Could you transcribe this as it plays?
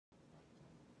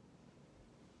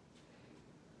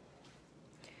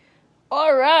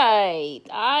Alright,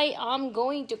 I am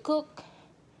going to cook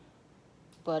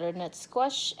butternut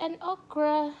squash and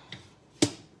okra.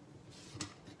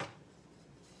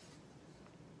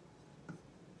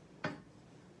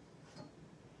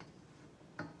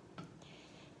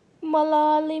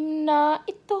 Malalim na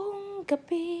itong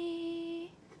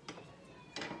gabi,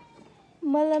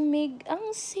 malamig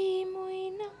ang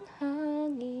simoy ng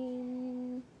hangin.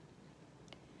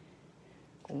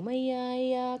 Kung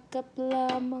mayayakap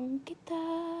lamang kita,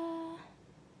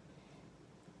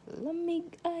 lamig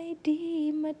ay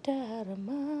di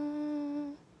madarama.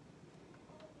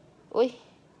 Uy,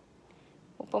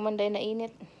 pamanday na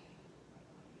init.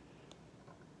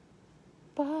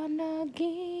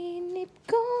 Panaginip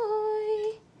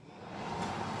ko'y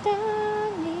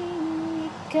tanging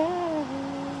ikaw,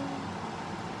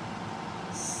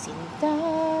 sinta.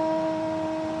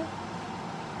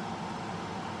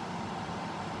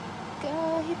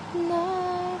 Kahit na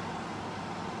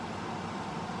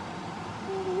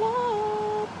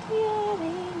lahat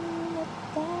yaring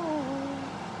mata.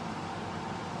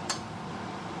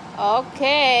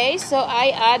 Okay, so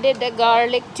I added the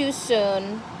garlic too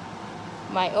soon.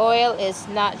 My oil is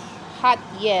not hot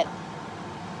yet,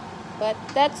 but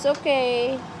that's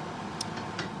okay.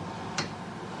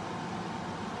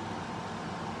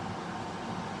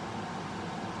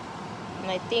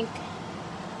 And I think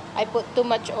I put too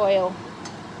much oil.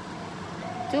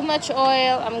 Too much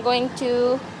oil. I'm going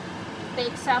to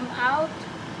take some out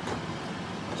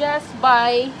just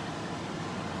by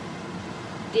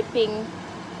dipping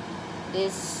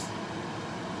this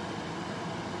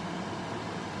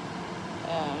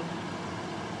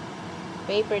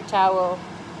paper towel.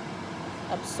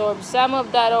 Absorb some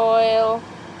of that oil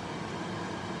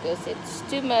because it's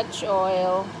too much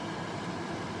oil.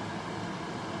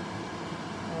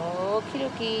 Okie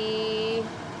dokie.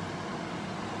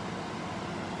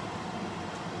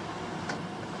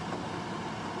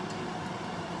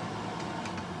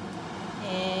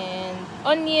 And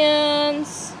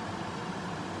onions.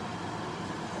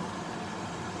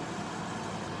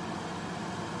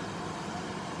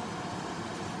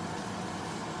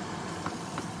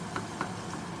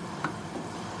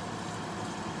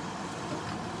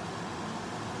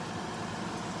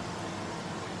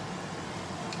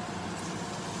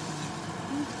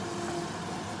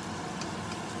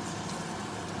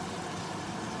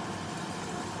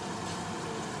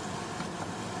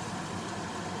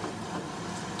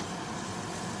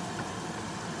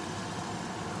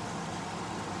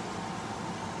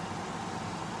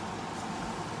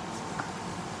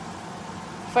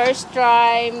 First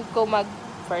try ko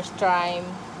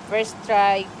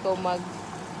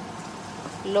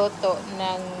magluto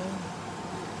ng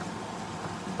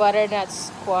butternut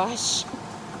squash.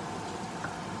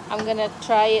 I'm gonna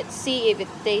try it, see if it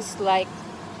tastes like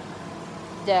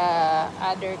the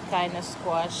other kind of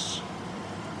squash.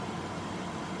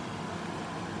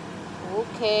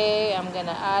 Okay, I'm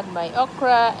gonna add my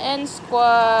okra and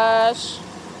squash.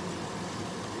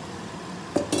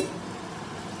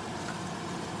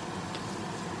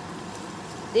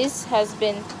 This has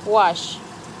been washed,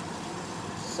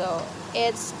 so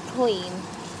it's clean.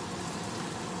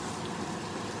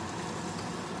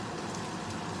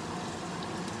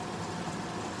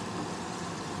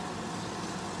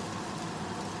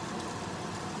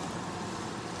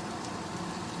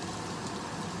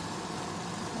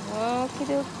 Okie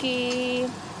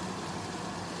dokie.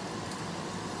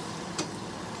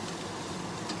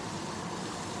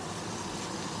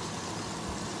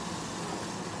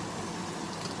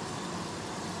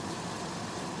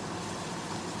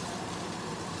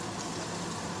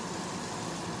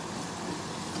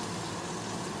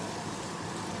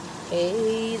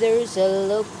 Hey, there's a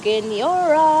look in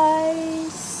your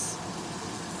eyes,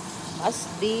 must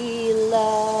be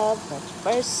love at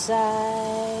first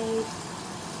sight.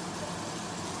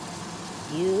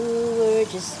 You were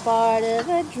just part of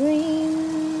a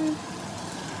dream,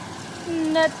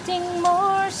 nothing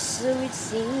more, so it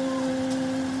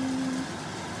seemed.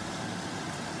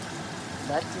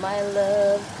 But my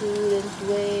love couldn't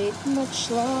wait much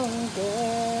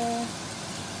longer.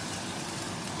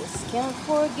 Just can't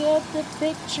forget the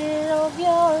picture of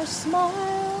your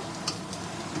smile,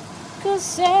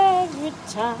 'cause every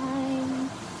time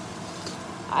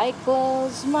I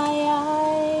close my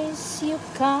eyes, you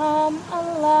come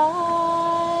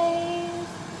alive.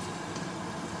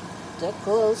 The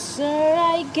closer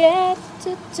I get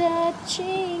to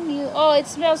touching you. Oh, it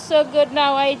smells so good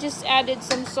now. I just added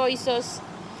some soy sauce.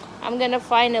 I'm gonna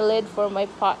find a lid for my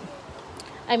pot.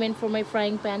 For my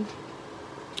frying pan.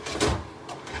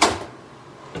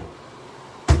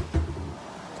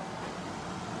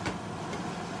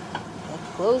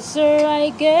 closer I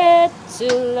get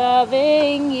to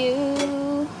loving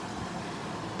you.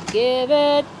 Give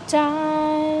it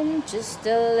time, just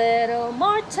a little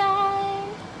more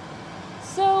time,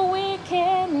 so we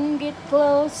can get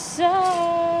closer.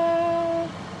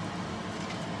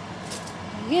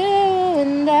 You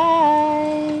and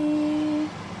I.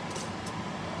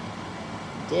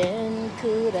 Then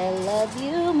could I love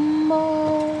you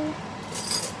more?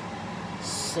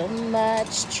 So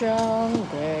much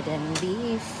stronger than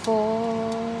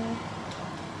before.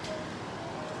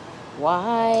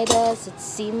 Why does it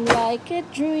seem like a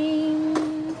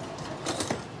dream?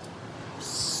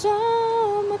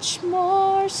 So much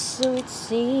more, so it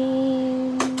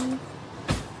seems.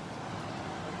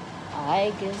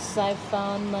 I guess I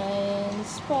found my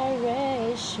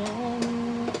inspiration.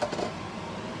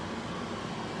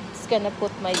 It's gonna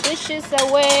put my dishes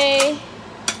away.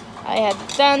 I had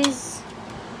tons.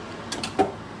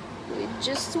 With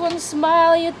just one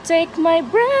smile, you take my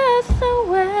breath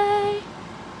away.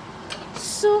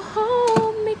 So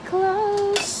hold me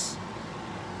close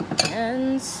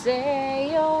and say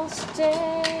you'll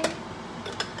stay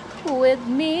with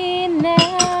me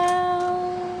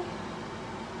now.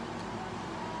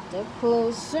 The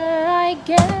closer I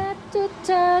get to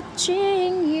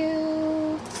touching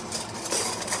you,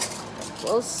 the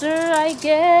closer I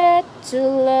get to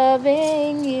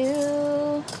loving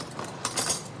you.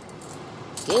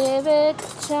 Give it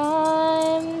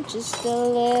time, just a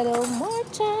little more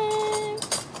time,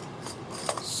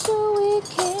 so we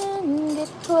can get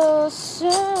closer.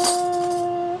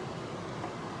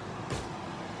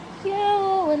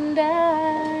 You and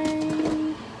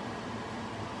I.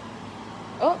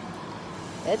 Oh,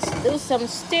 let's do some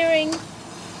stirring.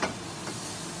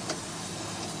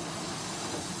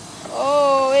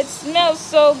 Oh, it smells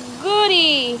so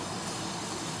goody.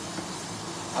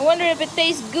 I wonder if it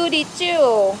tastes goody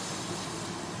too.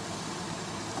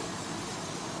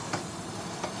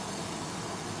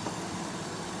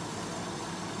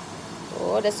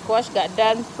 Oh, the squash got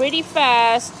done pretty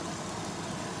fast.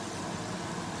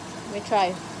 Let me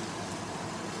try.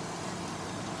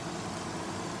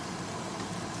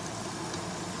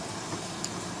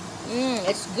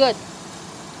 It's good.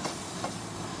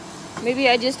 Maybe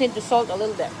I just need to salt a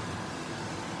little bit.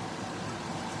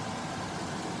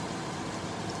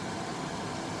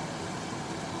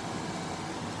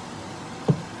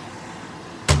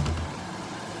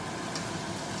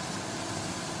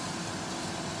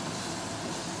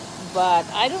 But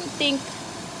I don't think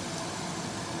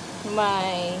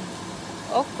my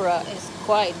okra is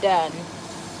quite done. I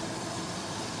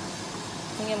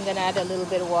think I'm gonna add a little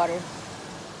bit of water.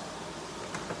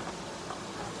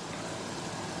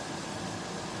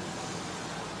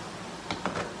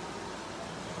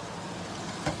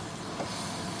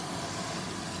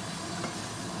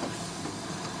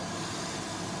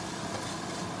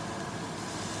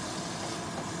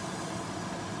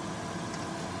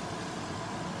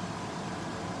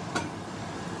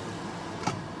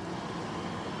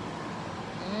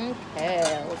 Okay,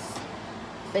 let's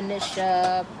finish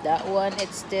up that one.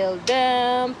 It's still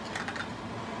damp.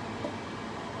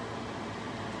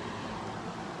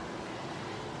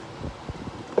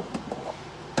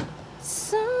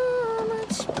 So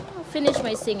much. I'll finish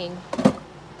my singing.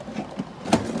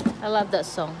 I love that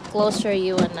song. Closer,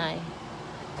 You and I.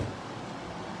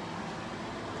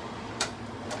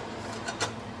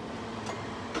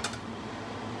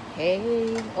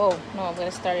 Hey. Oh, no, I'm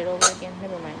gonna start it over again.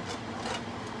 Never mind.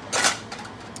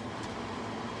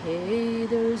 Hey,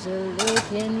 there's a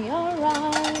look in your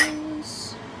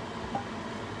eyes.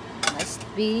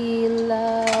 Must be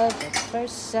love at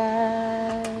first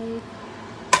sight.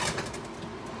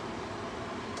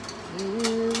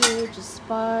 You were just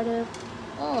part of...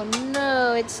 Oh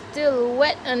no, it's still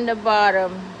wet on the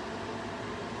bottom.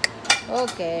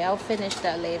 Okay, I'll finish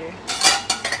that later.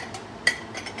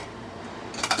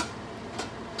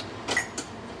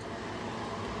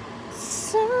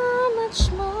 So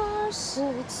much more, so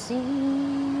it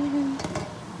seemed.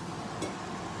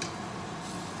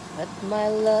 But my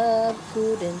love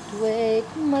couldn't wait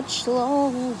much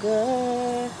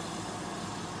longer.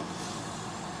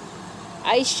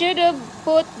 I should have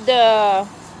cooked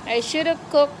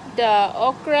the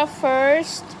okra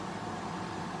first,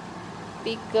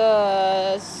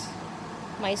 because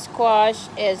my squash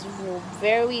is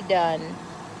very done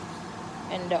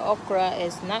and the okra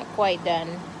is not quite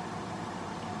done.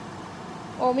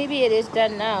 Or maybe it is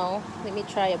done now. Let me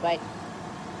try a bite.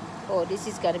 Oh, this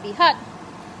is gonna be hot.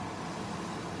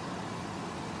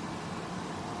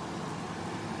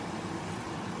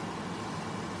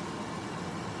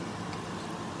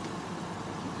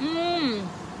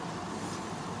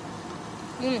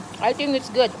 I think it's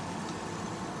good.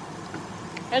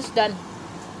 It's done.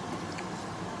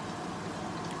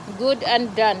 Good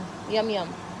and done. Yum yum.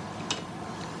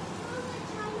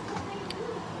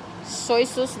 Soy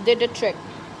sauce did the trick.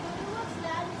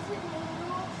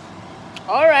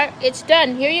 Alright, it's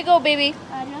done. Here you go, baby.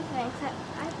 No thanks.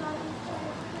 I thought it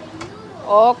was noodles.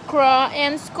 Okra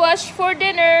and squash for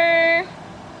dinner.